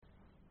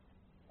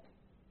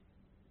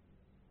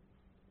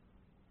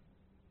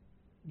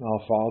Our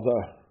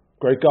Father,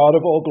 great God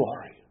of all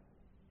glory,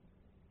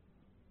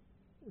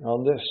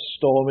 on this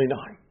stormy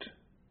night,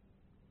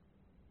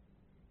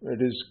 it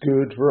is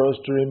good for us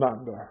to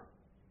remember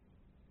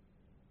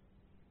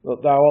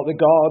that Thou art the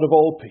God of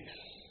all peace,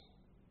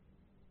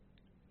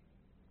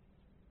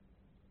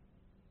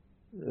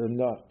 and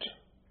that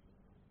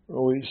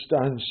we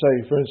stand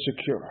safe and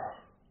secure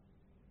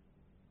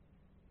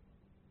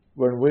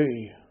when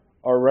we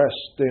are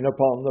resting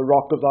upon the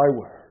rock of Thy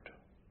word.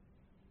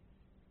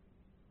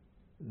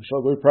 And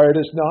so we pray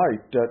this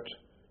night that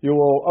You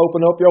will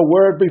open up Your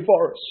word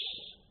before us,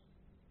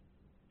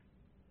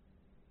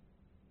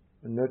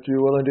 and that You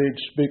will indeed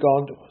speak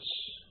unto us,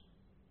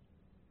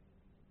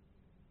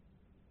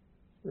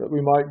 that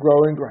we might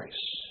grow in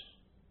grace,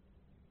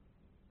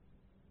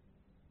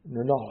 in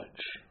the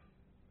knowledge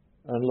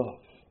and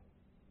love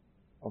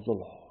of the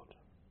Lord.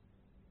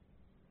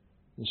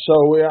 And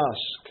so we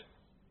ask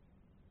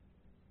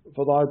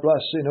for Thy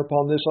blessing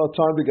upon this our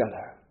time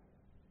together.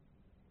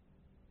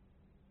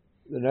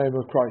 In the name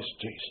of Christ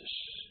Jesus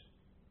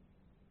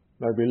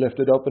may be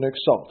lifted up and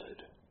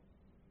exalted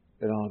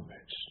in our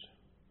midst.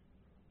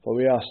 For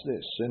we ask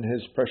this in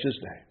His precious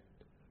name.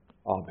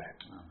 Amen.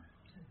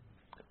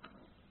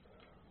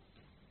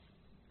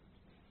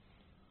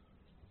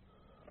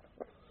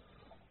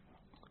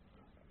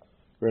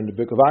 We're in the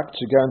book of Acts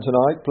again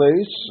tonight,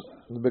 please.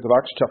 In the book of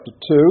Acts chapter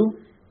 2.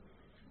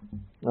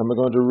 And we're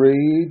going to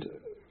read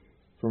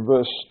from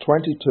verse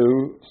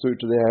 22 through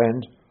to the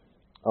end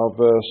of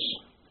verse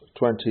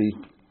 28.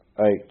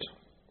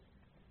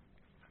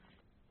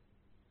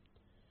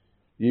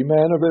 Ye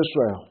men of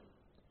Israel,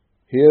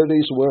 hear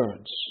these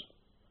words.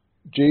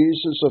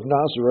 Jesus of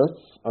Nazareth,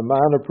 a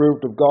man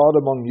approved of God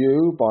among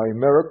you by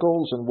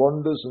miracles and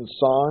wonders and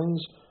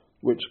signs,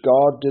 which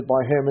God did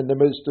by Him in the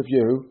midst of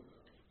you,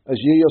 as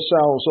ye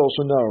yourselves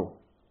also know.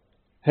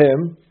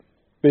 Him,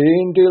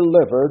 being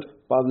delivered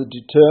by the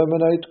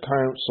determinate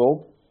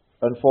counsel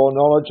and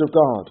foreknowledge of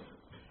God,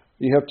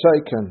 ye have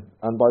taken,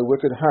 and by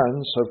wicked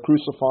hands have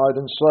crucified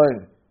and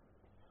slain,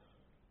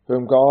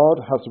 whom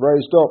God hath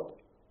raised up,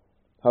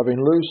 having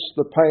loosed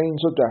the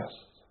pains of death,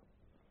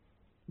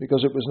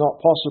 because it was not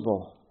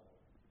possible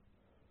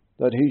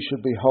that He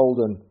should be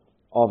holden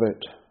of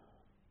it.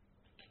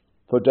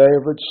 For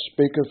David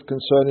speaketh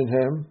concerning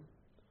Him,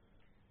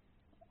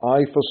 I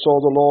foresaw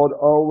the Lord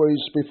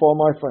always before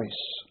my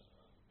face,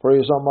 for He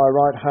is on my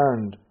right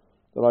hand,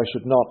 that I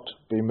should not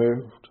be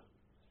moved.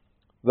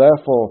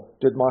 Therefore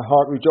did my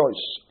heart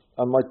rejoice,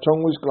 and my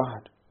tongue was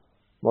glad.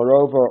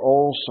 Moreover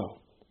also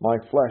my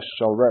flesh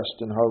shall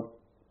rest in hope,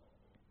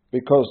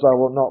 because Thou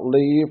wilt not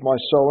leave my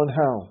soul in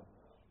hell,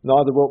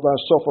 neither wilt Thou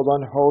suffer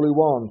Thine Holy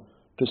One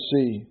to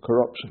see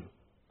corruption.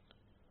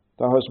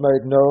 Thou hast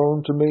made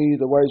known to me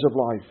the ways of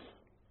life.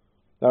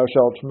 Thou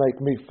shalt make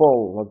me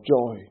full of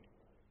joy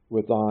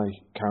with Thy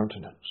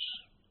countenance.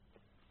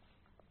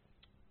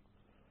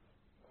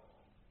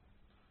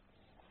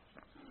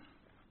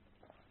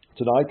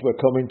 Tonight we're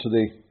coming to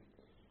the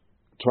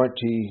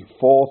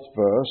 24th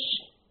verse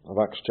of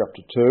Acts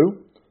chapter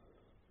 2.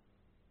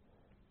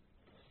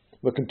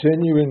 We're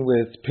continuing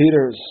with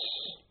Peter's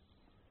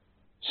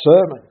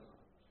sermon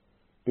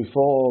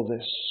before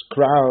this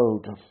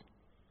crowd of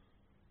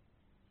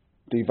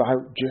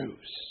devout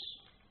Jews,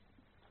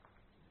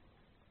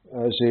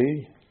 as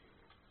he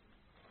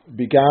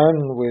began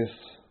with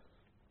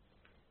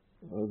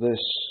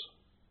this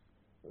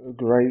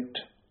great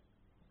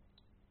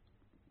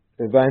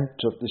event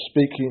of the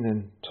speaking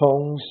in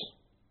tongues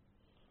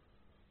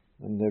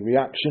and the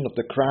reaction of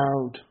the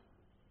crowd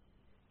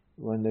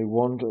when they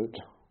wondered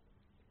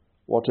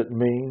what it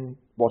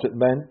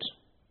meant,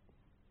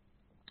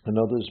 and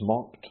others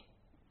mocked.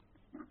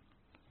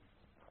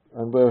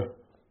 And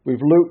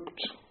we've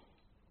looked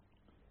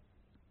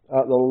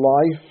at the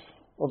life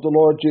of the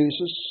Lord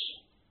Jesus,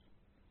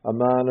 a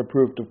man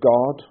approved of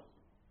God.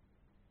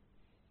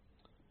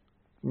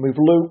 And we've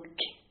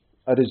looked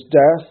at His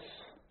death,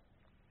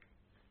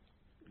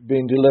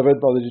 being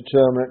delivered by the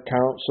determinate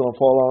counsel and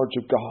foreknowledge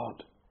of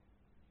God,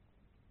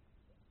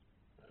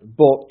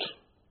 but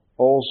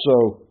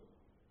also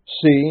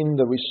seeing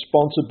the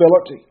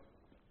responsibility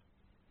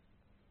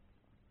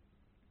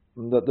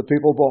that the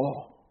people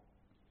bore.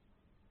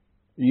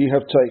 Ye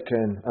have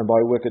taken, and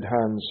by wicked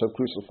hands have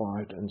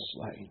crucified and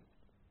slain.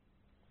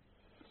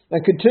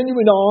 And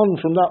continuing on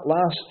from that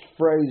last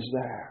phrase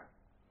there,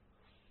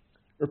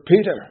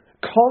 Peter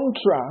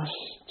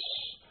contrasts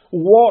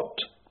what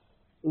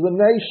the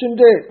nation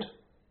did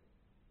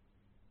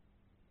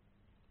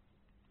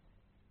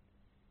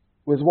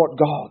with what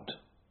God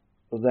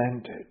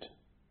then did.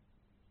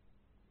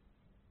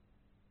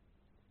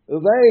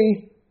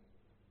 They,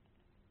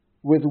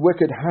 with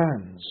wicked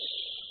hands,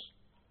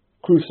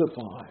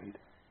 crucified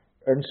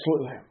and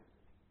slew Him.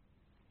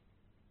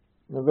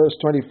 In verse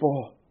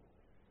 24,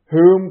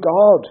 whom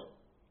God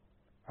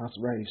hath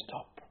raised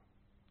up.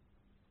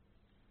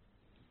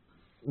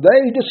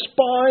 They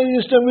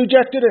despised and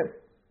rejected Him,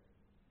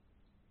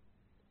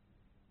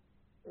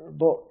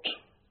 but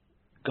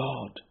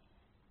God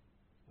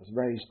hath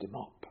raised Him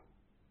up.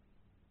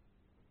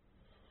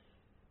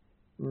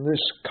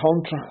 This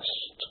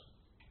contrast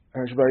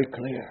is very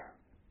clear.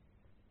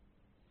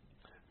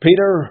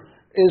 Peter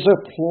is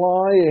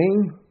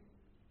applying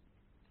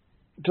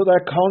to their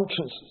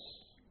consciences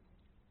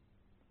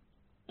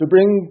to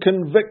bring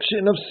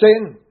conviction of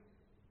sin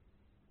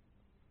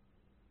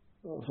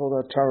for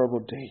their terrible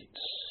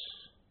deeds.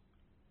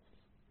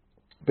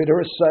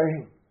 Peter is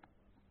saying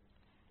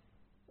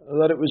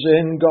that it was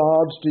in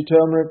God's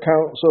determinate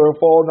counsel or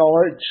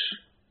foreknowledge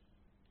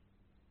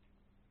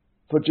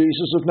for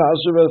Jesus of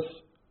Nazareth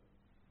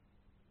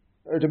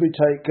to be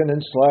taken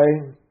and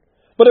slain.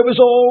 But it was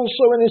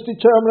also in his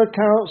determinate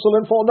counsel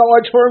and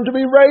foreknowledge for him to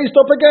be raised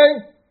up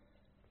again.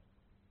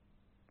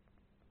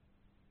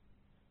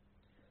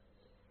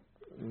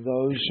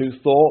 Those who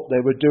thought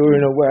they were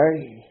doing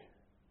away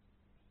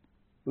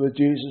with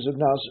Jesus of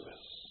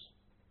Nazareth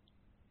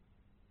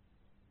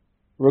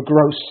were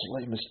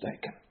grossly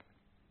mistaken.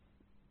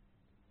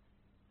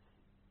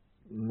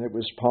 It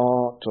was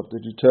part of the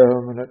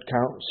determinate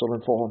counsel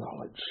and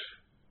foreknowledge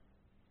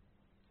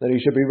that he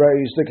should be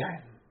raised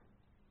again,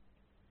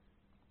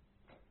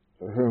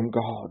 for whom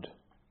God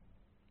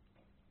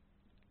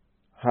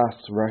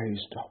hath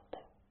raised up.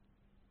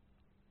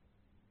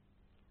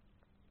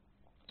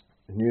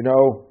 And you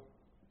know,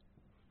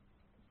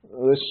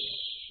 this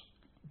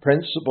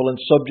principle and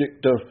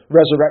subject of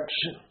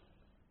resurrection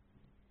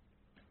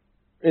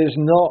is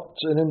not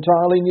an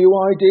entirely new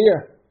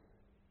idea.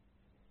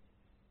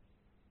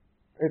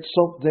 It's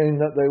something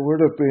that they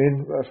would have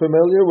been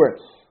familiar with.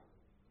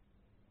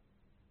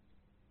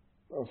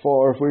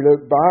 For if we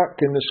look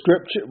back in the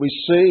Scripture, we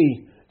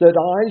see that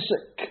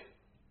Isaac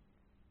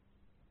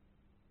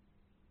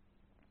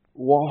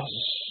was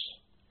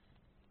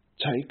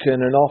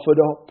taken and offered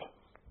up.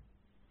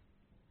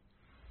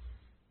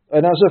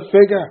 And as a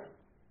figure,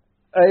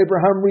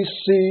 Abraham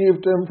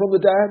received him from the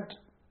dead,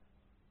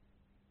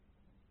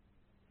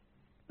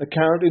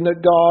 accounting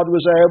that God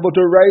was able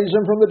to raise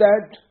him from the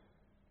dead.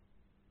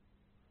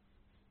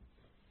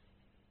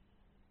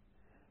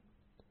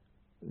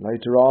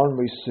 Later on,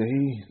 we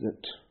see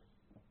that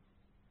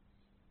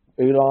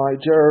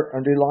Elijah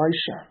and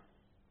Elisha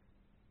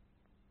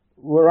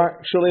were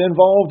actually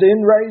involved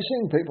in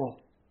raising people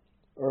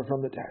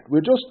from the dead.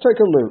 We'll just take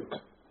a look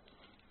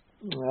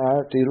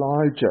at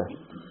Elijah.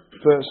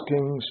 1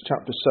 Kings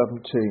chapter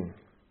 17.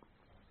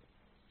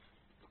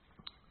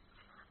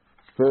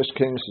 1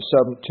 Kings, the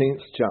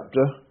 17th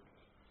chapter,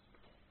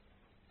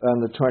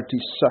 and the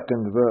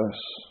 22nd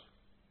verse.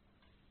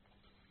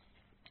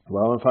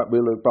 Well, in fact,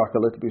 we'll look back a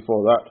little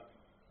before that.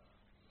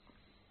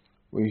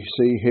 We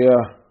see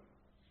here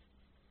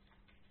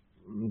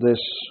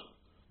this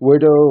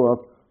widow of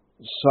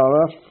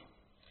Sareph,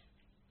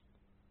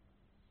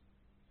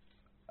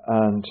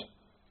 and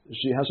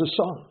she has a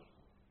son.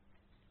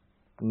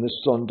 And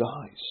this son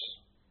dies.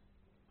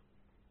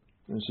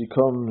 And she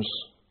comes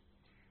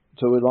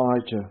to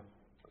Elijah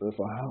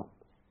for help.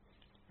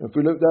 If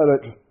we look there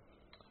at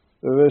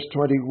verse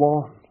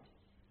 21,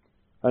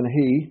 and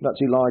he,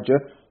 that's Elijah,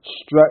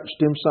 stretched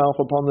himself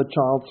upon the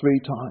child 3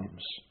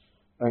 times,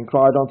 and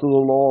cried unto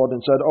the Lord,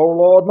 and said, O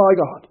Lord my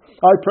God,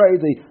 I pray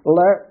thee,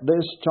 let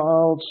this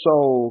child's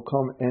soul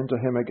come into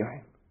him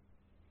again.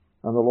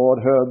 And the Lord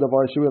heard the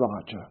voice of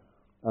Elijah,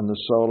 and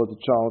the soul of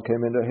the child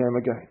came into him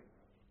again,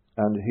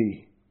 and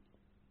he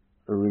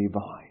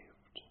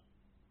revived.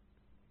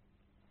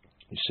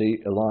 You see,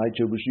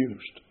 Elijah was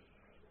used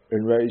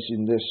in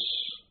raising this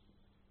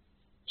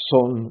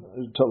son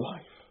to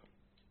life.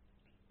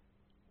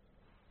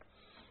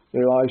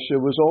 Elisha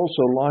was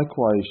also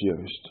likewise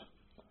used.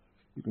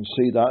 You can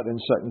see that in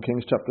 2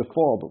 Kings chapter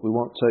 4, but we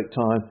won't take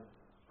time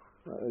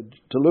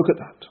to look at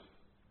that.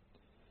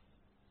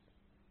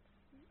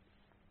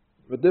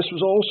 But this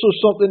was also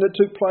something that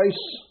took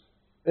place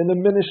in the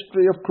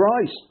ministry of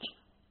Christ.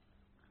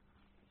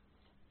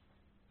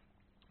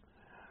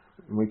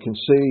 And we can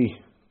see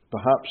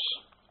perhaps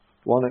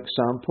one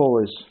example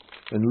is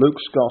in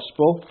Luke's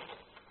Gospel,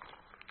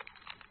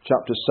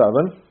 chapter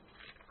 7.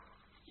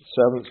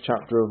 7th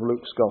chapter of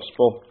Luke's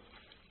Gospel,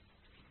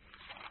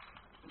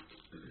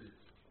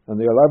 and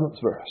the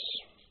 11th verse.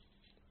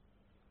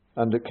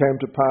 And it came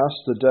to pass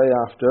the day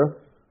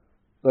after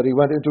that he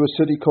went into a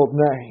city called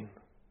Nain,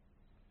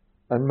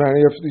 and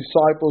many of his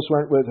disciples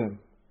went with him,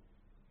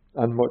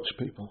 and much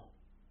people.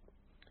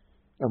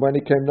 And when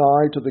he came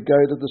nigh to the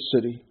gate of the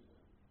city,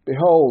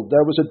 behold,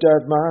 there was a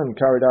dead man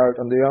carried out,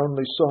 and the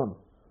only son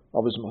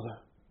of his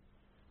mother.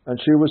 And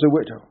she was a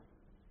widow,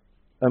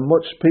 and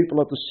much people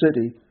of the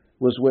city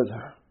was with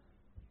her.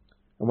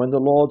 And when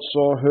the Lord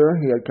saw her,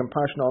 he had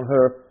compassion on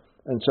her,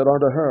 and said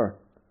unto her,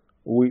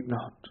 Weep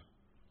not.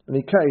 And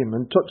he came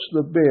and touched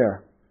the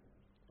bier,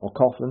 or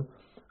coffin,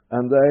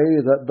 and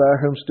they that bare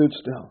him stood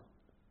still.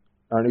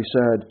 And he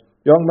said,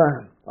 Young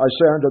man, I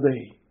say unto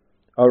thee,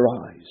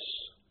 arise.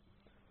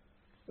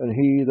 And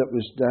he that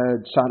was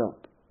dead sat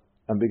up,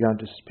 and began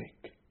to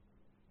speak.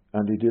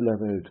 And he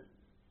delivered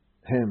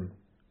him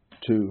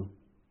to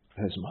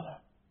his mother.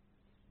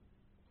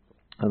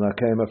 And there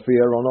came a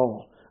fear on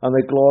all, and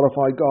they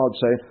glorified God,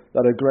 saying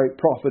that a great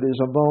prophet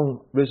is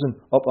risen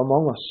up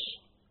among us.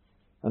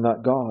 and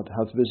that God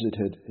hath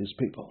visited his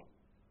people.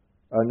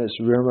 And this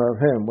rumour of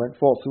him went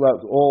forth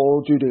throughout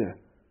all Judea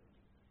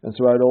and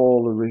throughout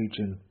all the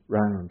region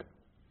round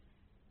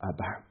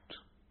about.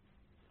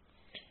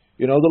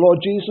 You know, the Lord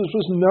Jesus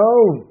was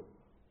known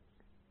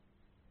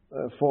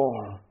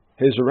for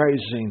his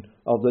raising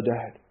of the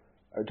dead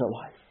to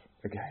life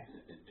again.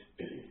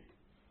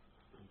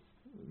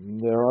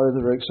 There are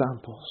other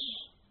examples,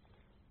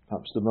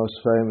 perhaps the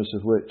most famous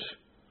of which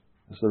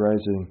is the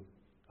raising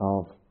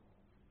of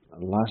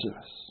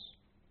Lazarus.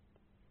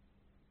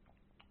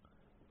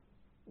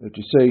 But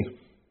you see,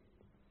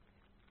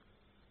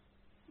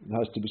 it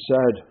has to be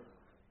said,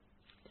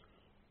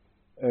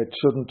 it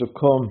shouldn't have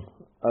come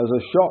as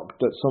a shock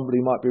that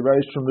somebody might be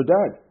raised from the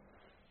dead.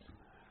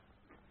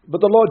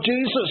 But the Lord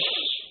Jesus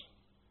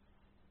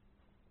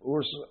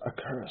was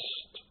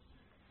accursed.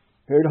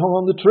 He had hung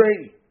on the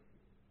tree.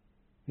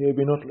 He had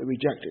been utterly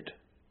rejected.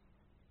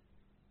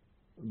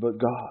 But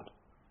God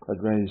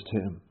had raised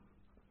him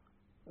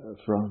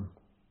from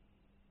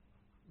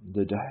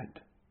the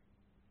dead.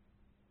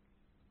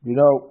 You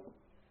know,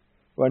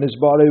 when his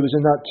body was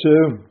in that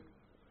tomb,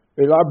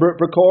 elaborate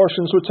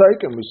precautions were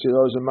taken. We see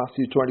those in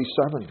Matthew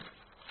 27.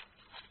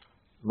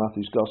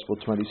 Matthew's Gospel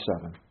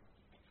 27.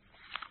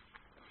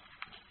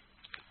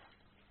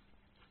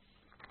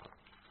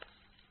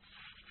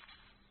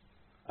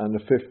 And the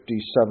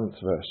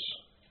 57th verse.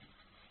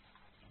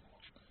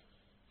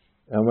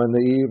 And when the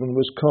even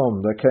was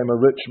come, there came a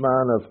rich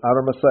man of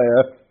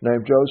Arimathea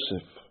named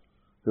Joseph,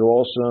 who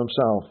also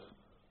himself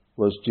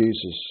was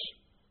Jesus'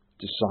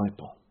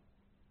 disciple.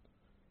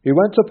 He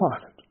went to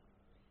Pilate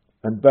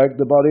and begged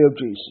the body of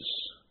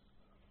Jesus.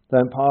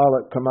 Then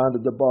Pilate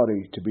commanded the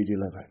body to be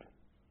delivered.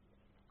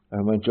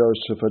 And when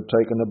Joseph had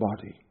taken the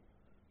body,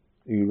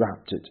 he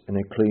wrapped it in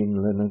a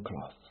clean linen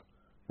cloth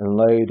and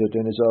laid it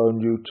in his own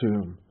new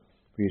tomb,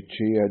 which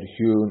he had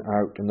hewn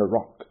out in the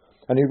rock.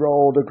 And he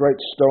rolled a great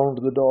stone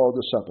to the door of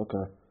the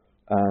sepulchre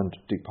and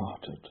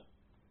departed.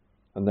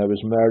 And there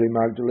was Mary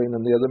Magdalene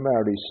and the other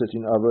Mary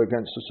sitting over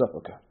against the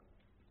sepulchre.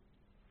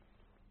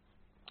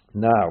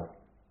 Now,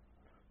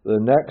 the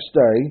next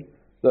day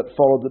that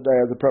followed the day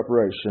of the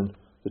preparation,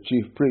 the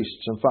chief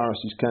priests and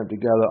Pharisees came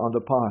together unto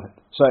Pilate,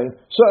 saying,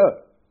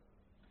 Sir,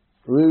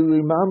 we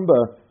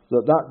remember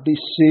that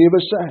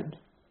deceiver said,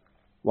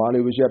 while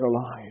he was yet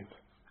alive,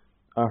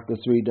 after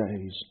 3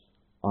 days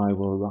I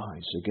will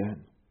rise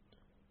again.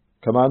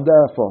 Command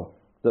therefore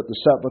that the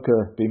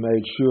sepulchre be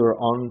made sure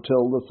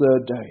until the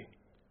 3rd day,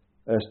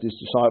 lest his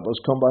disciples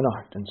come by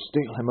night and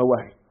steal him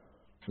away,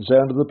 and say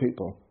unto the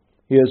people,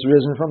 He is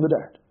risen from the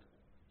dead.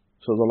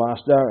 So the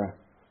last hour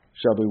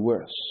shall be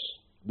worse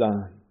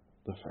than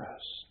the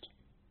first.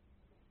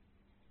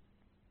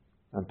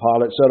 And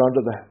Pilate said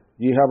unto them,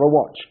 Ye have a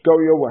watch, go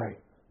your way,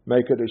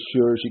 make it as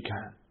sure as ye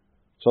can.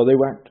 So they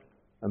went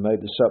and made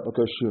the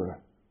sepulchre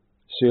sure,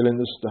 sealing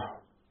the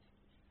stone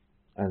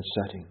and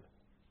setting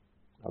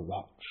a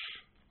watch.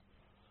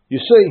 You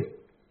see,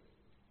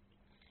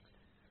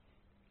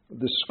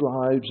 the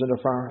scribes and the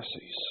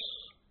Pharisees,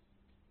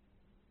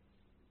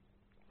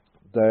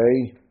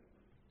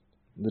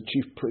 the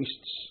chief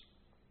priests,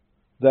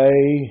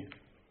 they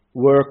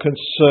were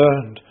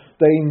concerned.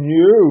 They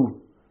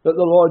knew that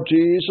the Lord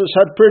Jesus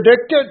had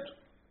predicted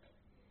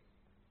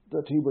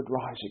that he would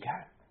rise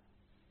again.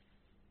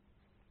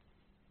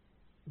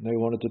 They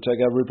wanted to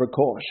take every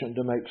precaution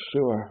to make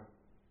sure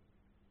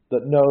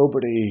that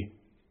nobody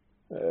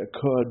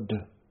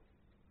could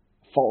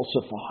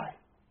falsify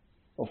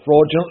or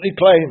fraudulently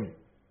claim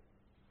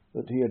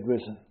that he had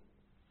risen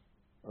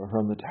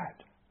from the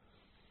dead.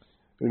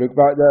 We look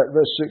back there at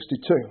verse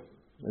 62.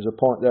 There's a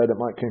point there that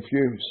might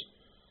confuse.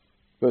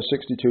 Verse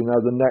 62, now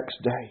the next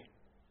day,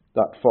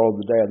 that followed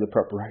the day of the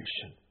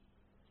preparation.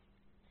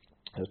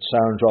 It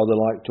sounds rather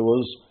like to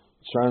us,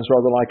 it sounds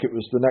rather like it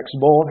was the next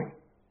morning.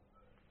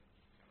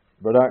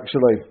 But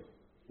actually,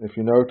 if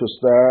you notice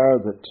there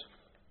that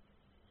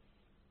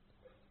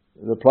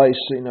the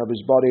placing of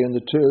his body in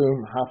the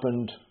tomb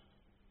happened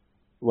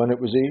when it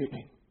was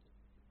evening.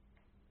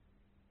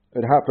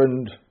 It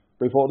happened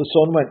before the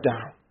sun went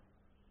down.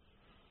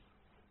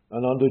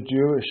 And under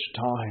Jewish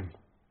time,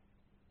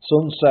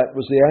 sunset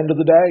was the end of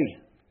the day.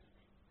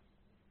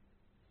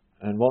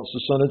 And once the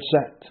sun had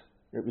set,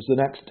 it was the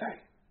next day.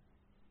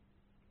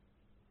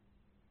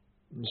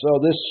 And so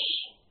this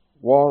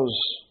was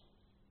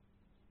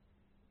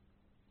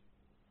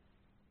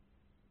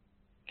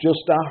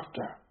just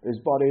after his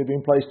body had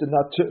been placed in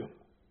that tomb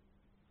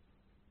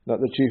that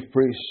the chief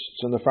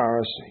priests and the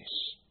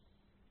Pharisees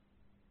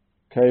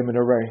came and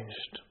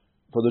arranged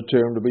for the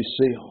tomb to be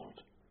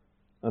sealed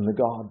and the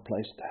God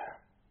placed there.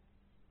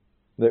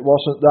 It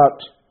wasn't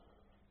that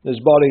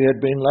his body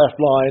had been left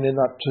lying in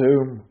that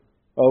tomb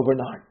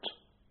overnight.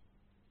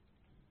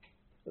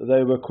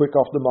 They were quick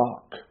off the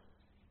mark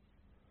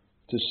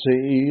to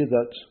see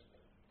that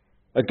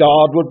a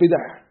guard would be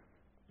there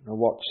and a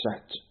watch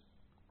set,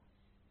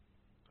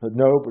 that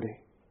nobody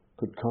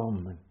could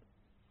come and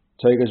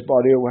take his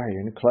body away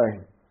and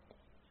claim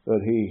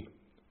that he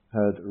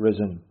had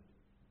risen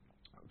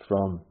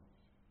from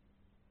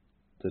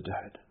the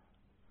dead.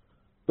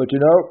 But you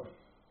know,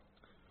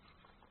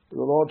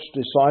 the Lord's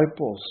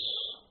disciples,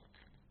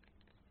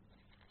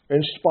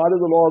 in spite of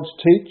the Lord's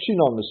teaching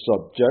on the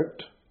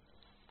subject,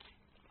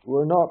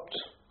 were not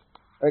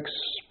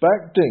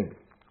expecting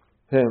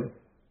him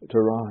to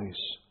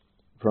rise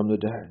from the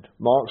dead.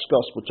 Mark's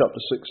Gospel,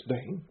 chapter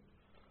 16.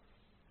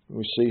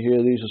 We see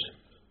here these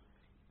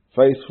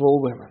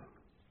faithful women.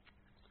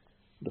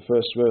 The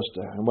first verse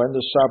there. And when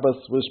the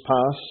Sabbath was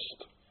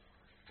past,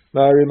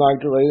 Mary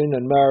Magdalene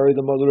and Mary,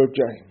 the mother of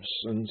James,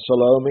 and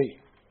Salome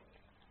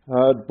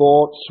had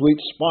bought sweet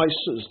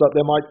spices that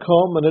they might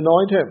come and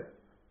anoint him.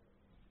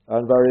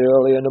 And very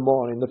early in the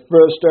morning, the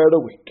first day of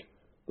the week,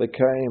 they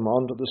came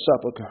unto the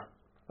sepulchre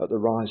at the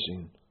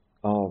rising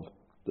of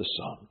the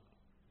sun.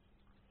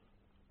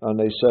 And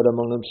they said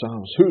among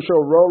themselves, Who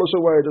shall roll us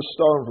away the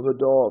stone from the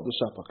door of the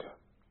sepulchre?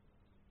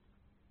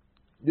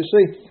 You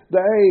see,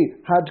 they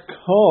had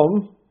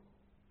come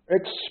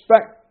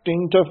expecting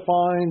to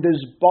find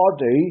his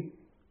body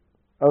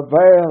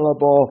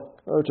available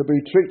to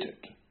be treated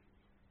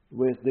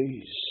with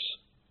these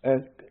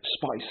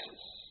spices.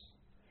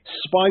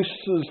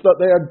 Spices that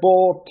they had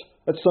bought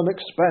at some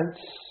expense.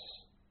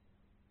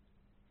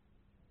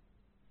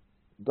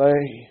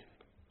 They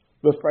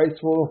were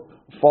faithful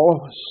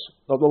followers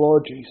of the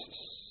Lord Jesus.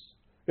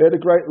 They had a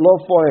great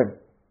love for him.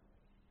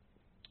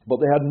 But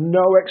they had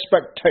no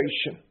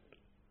expectation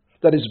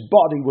that his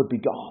body would be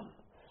gone,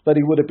 that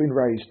he would have been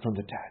raised from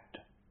the dead.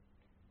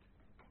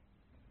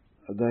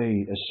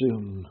 They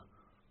assumed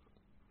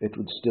it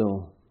would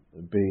still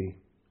be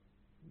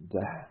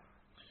there.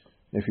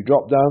 If you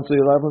drop down to the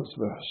 11th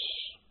verse,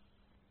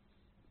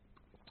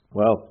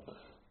 well,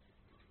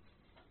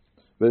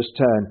 verse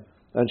 10,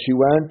 And she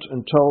went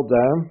and told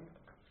them,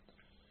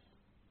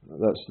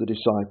 that's the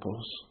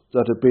disciples,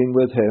 that had been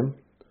with him,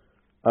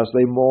 as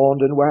they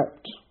mourned and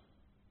wept.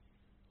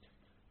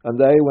 And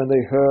they, when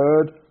they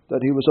heard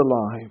that he was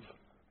alive,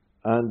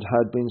 and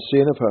had been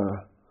seen of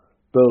her,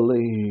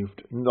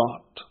 believed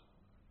not.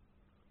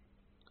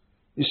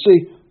 You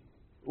see,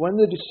 when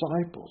the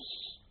disciples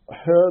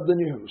heard the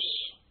news,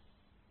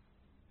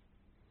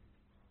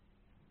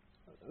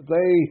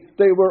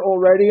 they were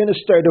already in a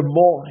state of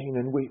mourning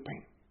and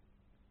weeping.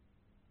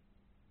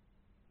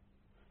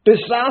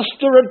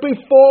 Disaster had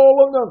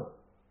befallen them.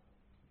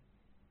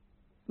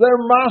 Their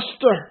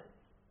master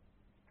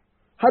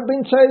had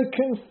been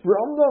taken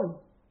from them.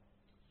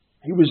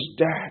 He was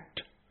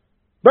dead,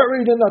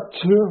 buried in a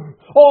tomb.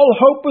 All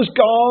hope was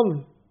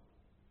gone.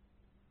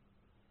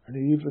 And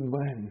even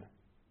when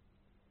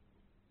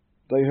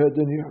they heard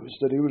the news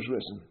that he was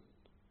risen,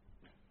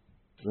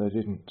 they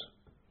didn't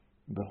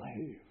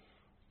believe.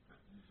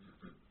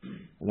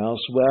 And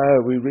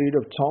elsewhere we read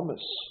of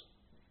Thomas,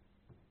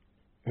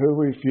 who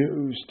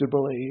refused to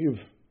believe,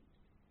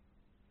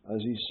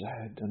 as he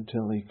said,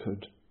 until he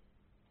could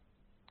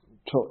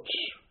touch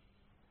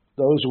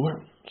those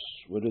wounds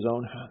with his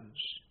own hands.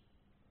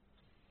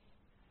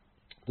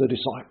 The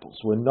disciples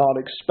were not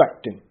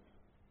expecting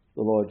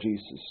the Lord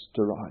Jesus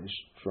to rise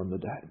from the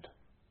dead.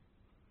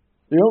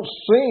 They don't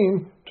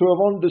seem to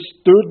have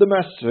understood the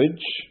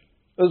message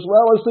as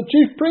well as the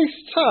chief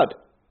priests had.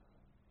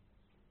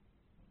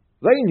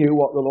 They knew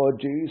what the Lord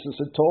Jesus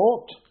had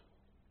taught.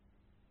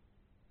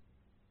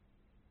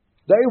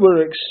 They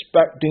were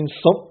expecting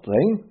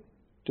something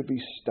to be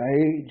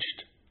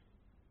staged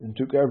and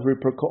took every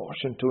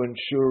precaution to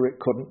ensure it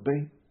couldn't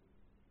be.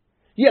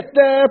 Yet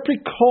their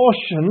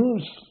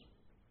precautions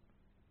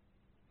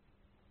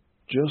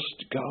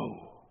just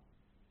go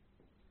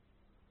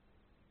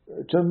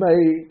to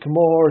make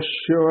more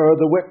sure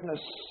the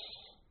witness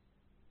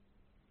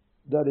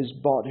that his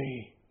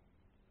body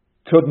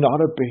could not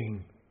have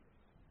been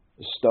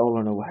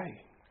stolen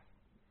away.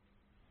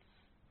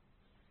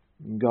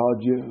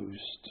 God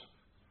used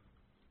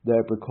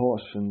their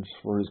precautions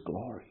for his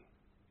glory.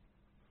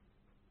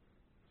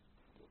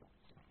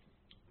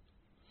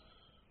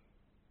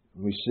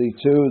 We see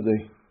too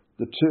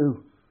the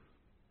two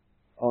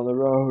on the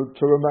road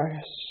to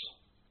Emmaus.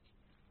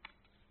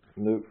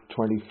 Luke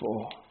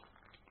 24.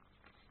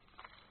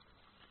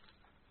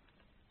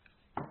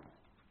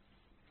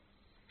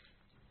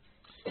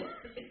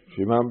 If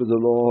you remember, the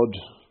Lord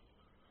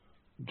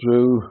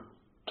drew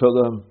to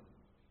them.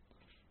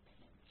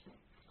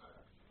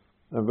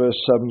 In verse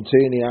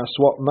 17 he asks,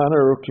 What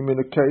manner of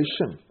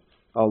communication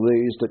are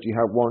these that you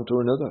have one to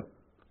another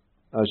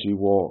as you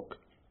walk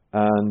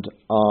and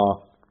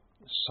are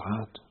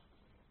sad?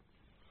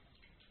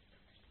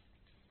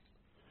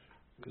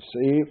 You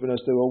see, even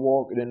as they were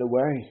walking in the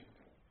way,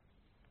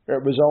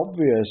 it was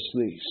obvious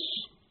these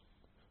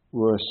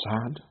were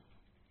sad.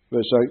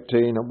 Verse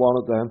 18, and one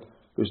of them,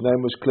 whose name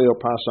was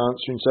Cleopas,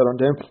 answering, said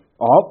unto him,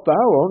 Art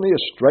thou only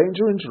a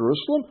stranger in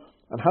Jerusalem,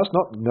 and hast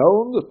not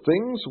known the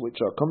things which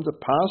are come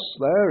to pass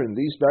there in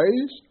these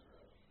days?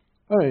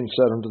 And he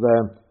said unto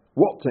them,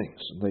 What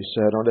things? And they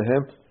said unto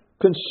him,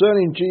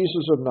 Concerning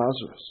Jesus of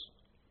Nazareth,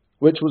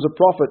 which was a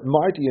prophet,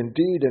 mighty in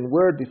deed and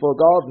word before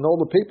God and all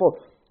the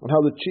people, and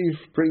how the chief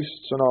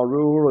priests and our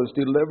rulers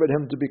delivered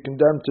him to be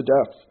condemned to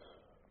death,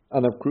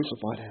 and have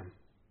crucified him.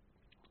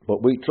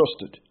 But we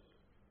trusted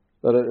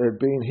that it had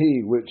been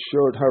he which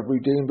should have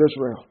redeemed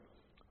Israel.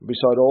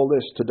 Beside all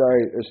this, today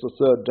is the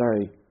third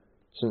day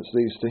since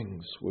these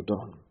things were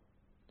done.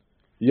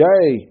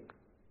 Yea,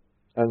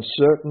 and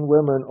certain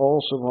women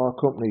also of our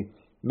company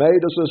made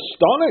us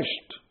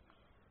astonished,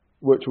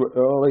 which were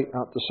early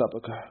at the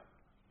sepulchre.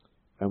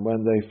 And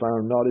when they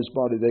found not his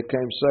body, they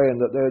came saying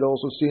that they had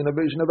also seen a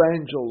vision of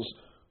angels,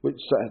 which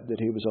said that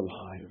he was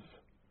alive.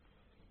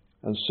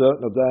 And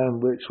certain of them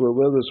which were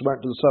with us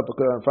went to the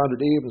sepulchre and found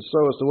it even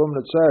so as the woman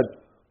had said,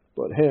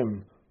 but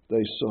him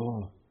they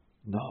saw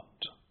not.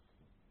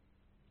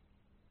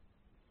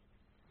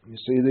 You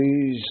see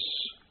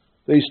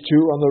these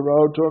two on the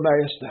road to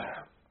Emmaus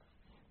there.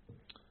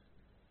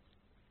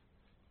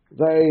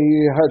 They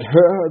had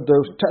heard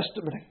the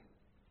testimony.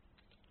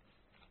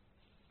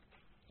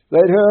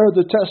 They'd heard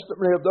the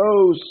testimony of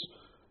those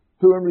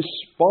who in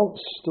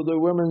response to the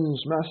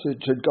women's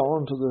message had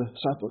gone to the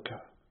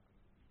sepulchre.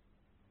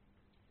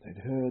 They'd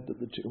heard that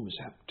the tomb was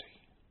empty.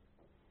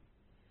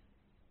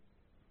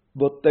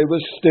 But they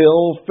were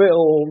still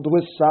filled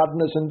with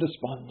sadness and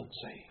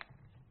despondency.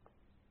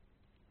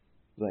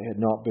 They had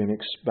not been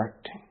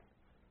expecting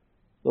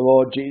the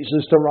Lord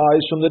Jesus to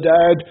rise from the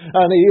dead,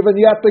 and even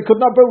yet they could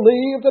not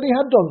believe that he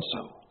had done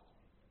so.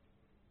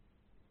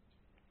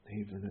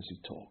 Even as he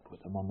talked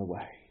with them on the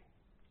way,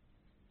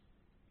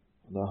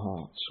 their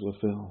hearts were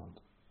filled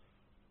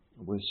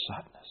with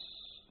sadness.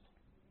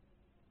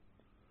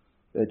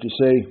 Yet you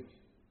see,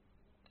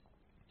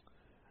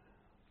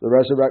 the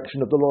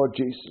resurrection of the Lord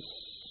Jesus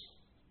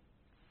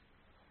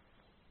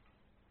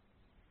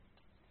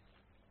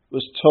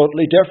was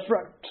totally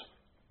different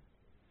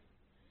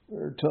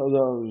to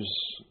those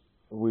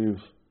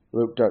we've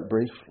looked at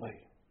briefly.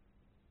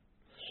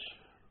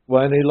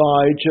 When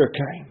Elisha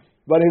came,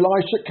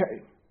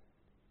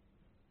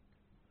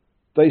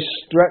 they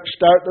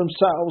stretched out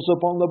themselves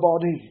upon the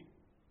body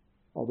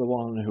of the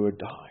one who had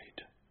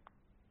died.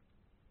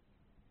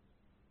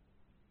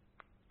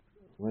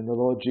 When the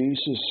Lord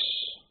Jesus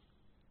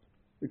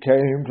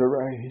came to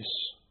raise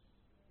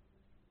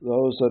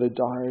those that had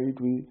died,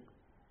 we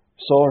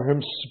saw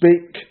him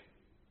speak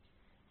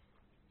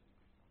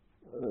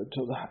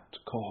to that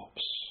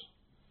corpse.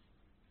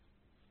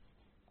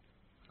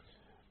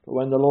 But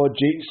when the Lord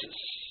Jesus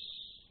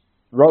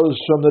rose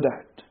from the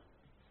dead,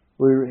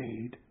 we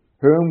read,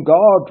 whom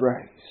God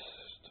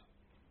raised.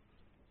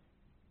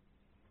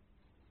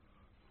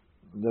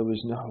 There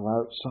was no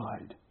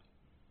outside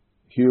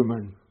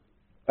human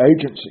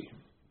agency.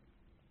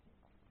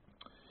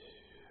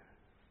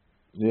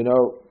 You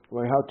know,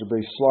 we have to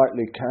be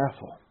slightly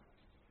careful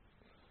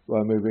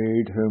when we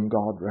read whom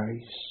God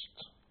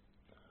raised.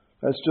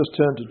 Let's just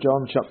turn to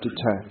John chapter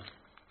 10.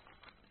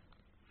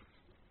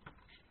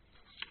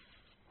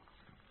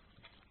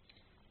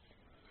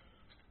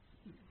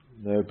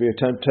 There would be a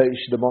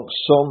temptation amongst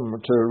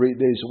some to read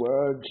these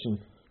words and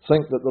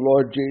think that the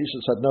Lord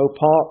Jesus had no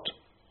part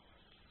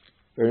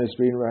in his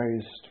being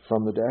raised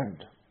from the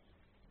dead.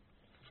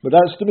 But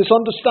that's to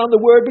misunderstand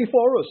the word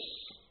before us.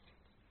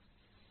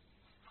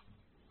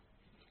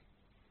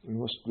 We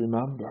must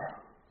remember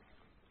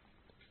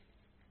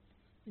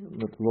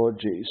that the Lord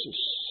Jesus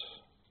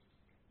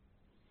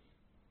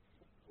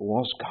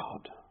was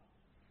God,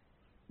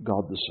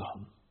 God the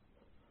Son.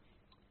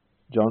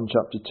 John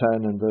chapter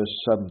 10 and verse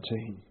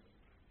 17.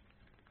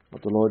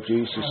 What the Lord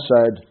Jesus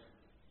said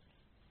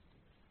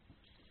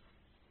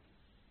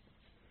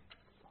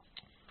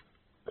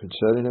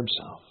concerning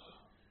himself.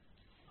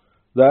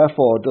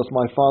 Therefore doth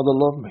my Father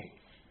love me,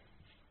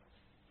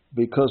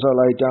 because I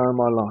lay down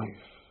my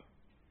life,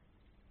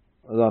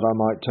 that I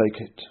might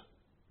take it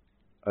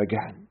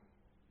again.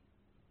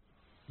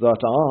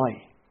 That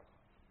I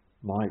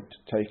might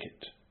take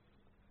it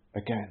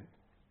again.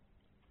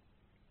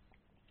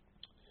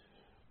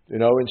 You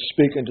know, in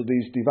speaking to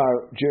these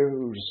devout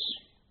Jews,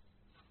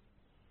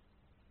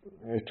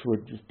 it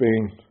would have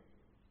been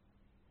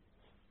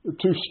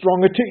too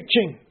strong a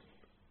teaching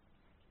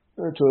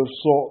to have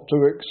sought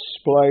to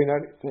explain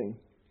anything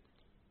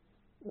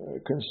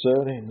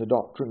concerning the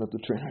doctrine of the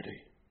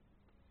Trinity,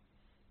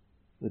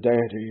 the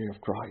deity of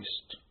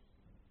Christ.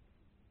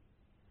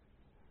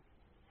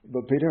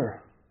 But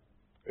Peter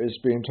is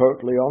being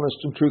totally honest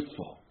and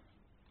truthful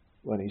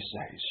when he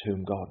says,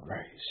 whom God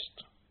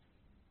raised.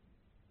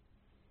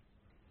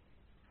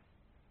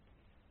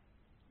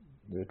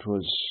 It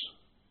was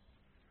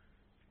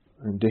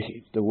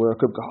indeed the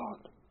work of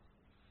God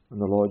when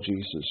the Lord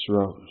Jesus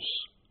rose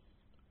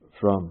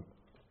from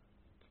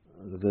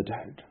the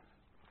dead.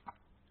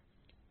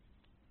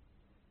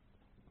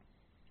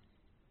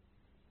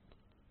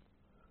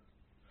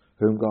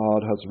 Whom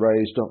God hath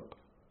raised up,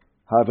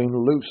 having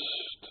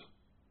loosed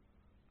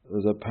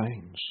the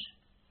pains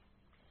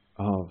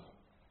of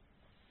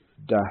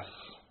death.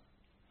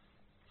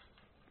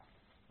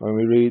 When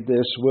we read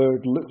this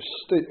word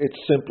loosed,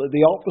 it's simply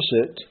the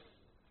opposite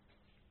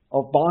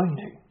of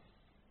binding.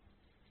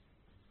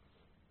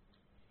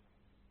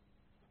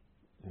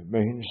 It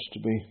means to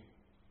be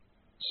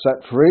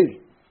set free,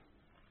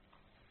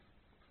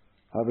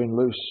 having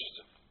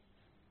loosed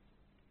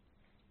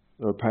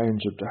the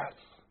pains of death.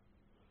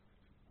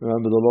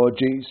 Remember, the Lord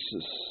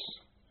Jesus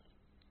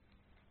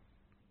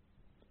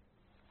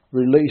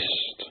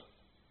released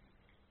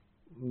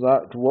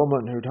that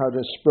woman who'd had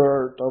a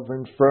spirit of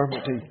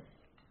infirmity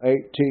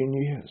 18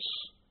 years.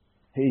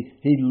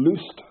 He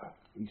loosed her.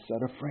 He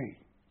set her free.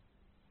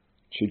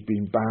 She'd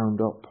been bound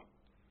up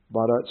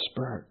by that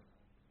spirit.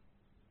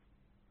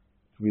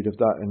 Read of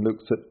that in Luke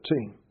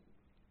 13.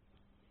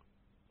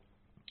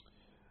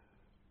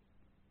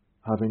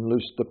 Having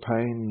loosed the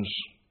pains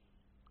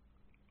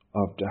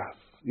of death.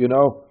 You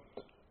know,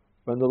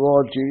 when the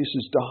Lord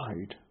Jesus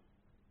died,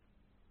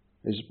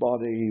 his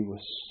body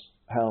was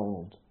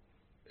held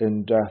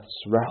in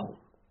death's realm.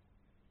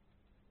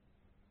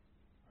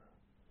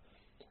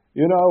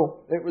 You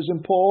know, it was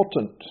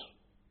important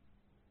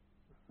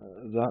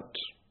that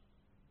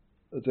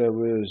there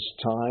was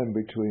time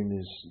between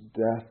his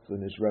death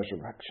and his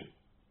resurrection.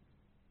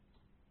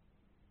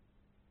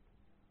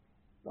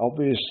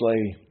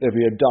 Obviously, if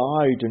he had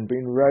died and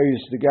been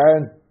raised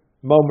again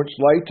moments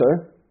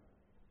later,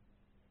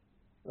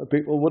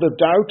 people would have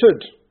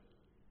doubted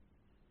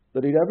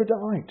that he'd ever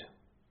died.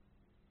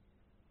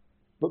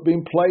 But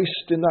being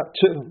placed in that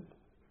tomb,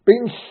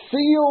 being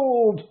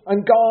sealed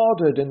and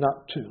guarded in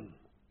that tomb,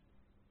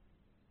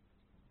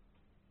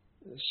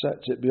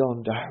 sets it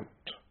beyond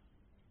doubt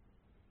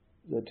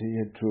that he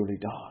had truly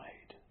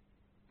died.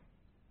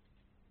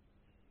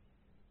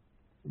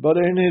 But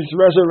in his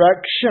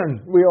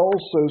resurrection, we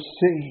also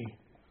see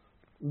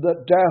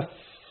that death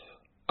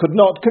could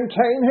not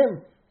contain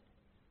him,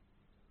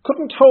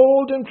 couldn't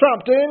hold him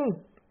trapped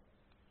in,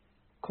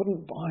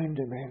 couldn't bind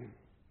him in.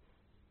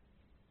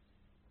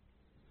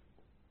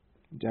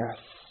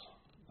 Death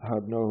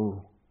had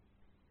no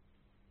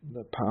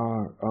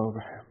power over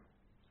him.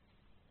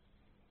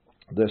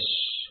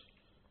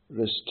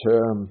 This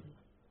term,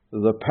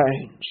 the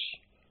pains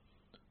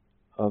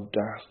of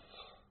death,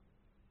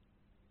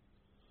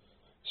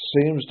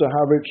 seems to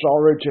have its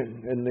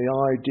origin in the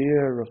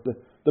idea of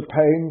the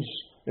pains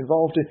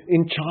involved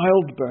in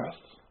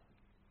childbirth.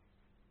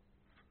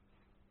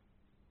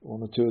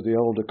 One or two of the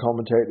older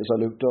commentators I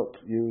looked up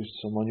used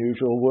some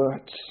unusual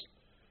words.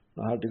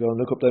 I had to go and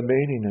look up their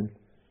meaning, and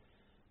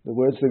the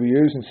words they were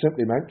using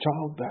simply meant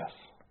childbirth.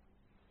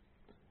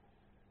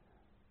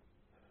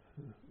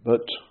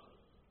 But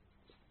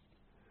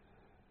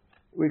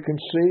we can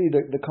see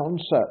the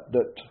concept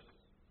that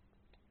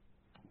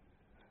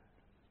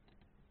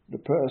the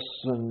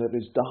person that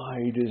has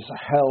died is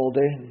held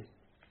in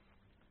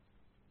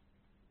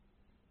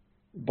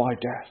by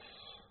death.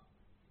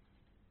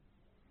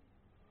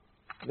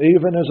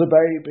 Even as a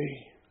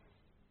baby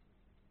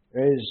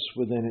is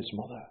within its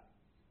mother.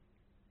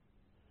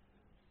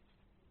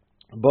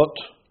 But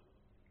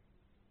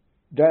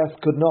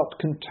death could not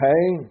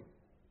contain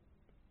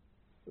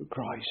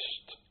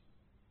Christ.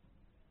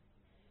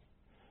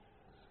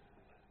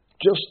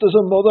 Just as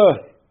a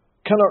mother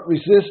cannot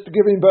resist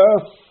giving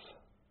birth,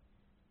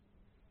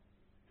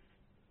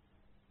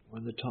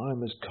 when the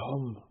time has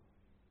come,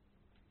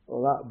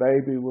 well, that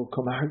baby will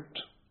come out,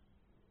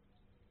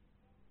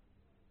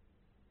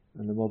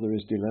 and the mother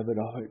is delivered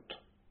of it.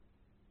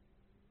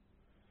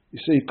 You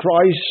see,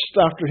 Christ,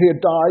 after he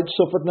had died,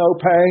 suffered no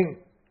pain.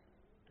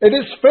 It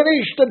is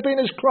finished had been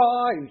his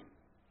cry.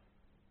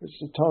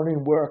 Its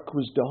atoning work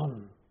was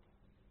done.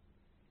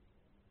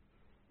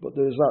 But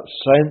there's that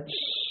sense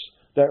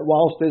that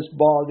whilst this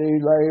body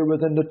lay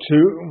within the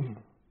tomb,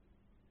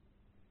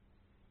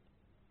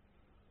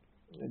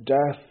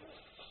 death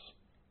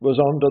was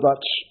under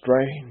that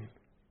strain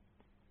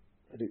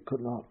that it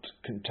could not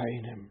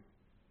contain him.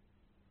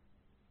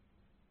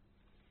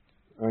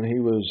 And he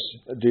was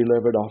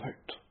delivered of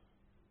it,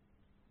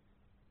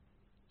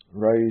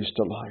 raised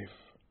to life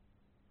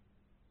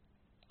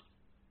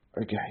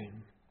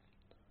again,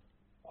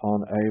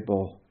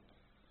 unable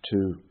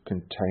to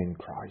contain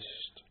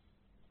Christ.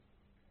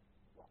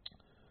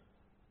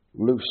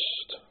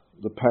 Loosed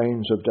the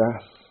pains of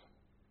death.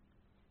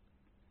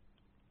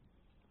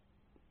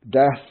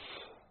 Death,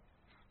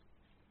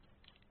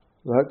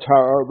 that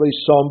terribly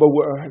somber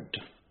word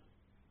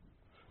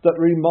that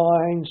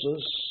reminds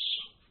us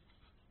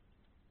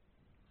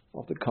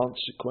of the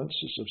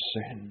consequences of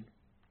sin.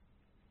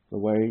 The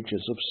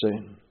wages of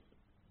sin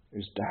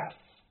is death.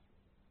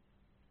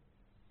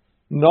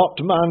 Not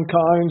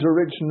mankind's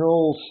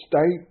original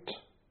state,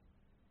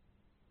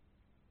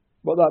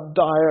 but that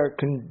dire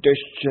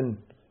condition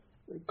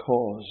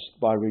caused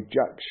by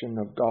rejection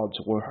of God's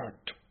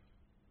word.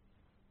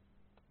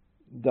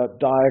 That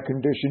dire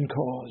condition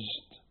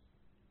caused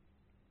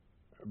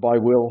by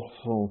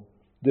willful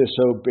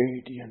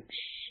disobedience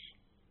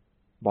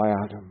by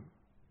Adam.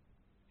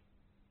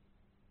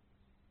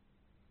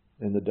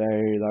 In the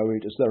day thou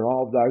eatest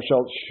thereof, thou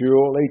shalt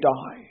surely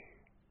die.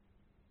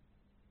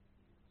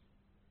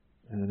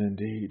 And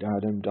indeed,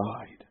 Adam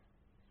died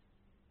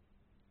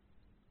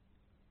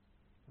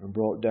and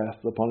brought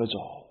death upon us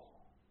all.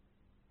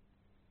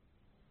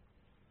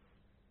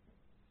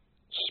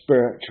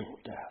 Spiritual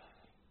death,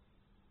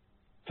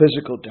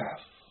 physical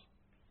death,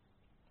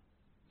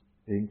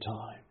 in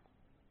time,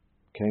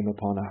 came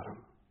upon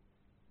Adam.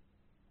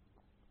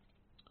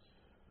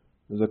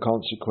 the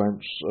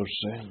consequence of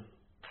sin.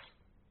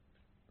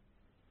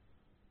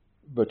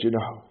 But you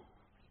know,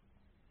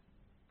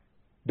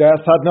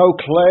 death had no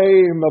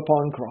claim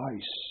upon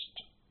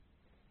Christ.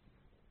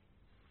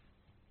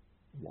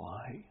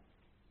 Why?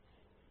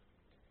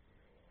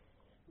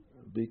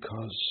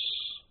 Because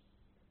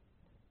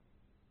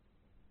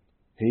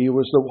he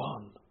was the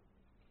one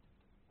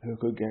who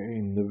could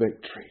gain the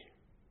victory.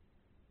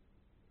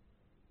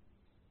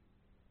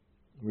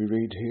 We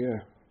read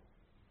here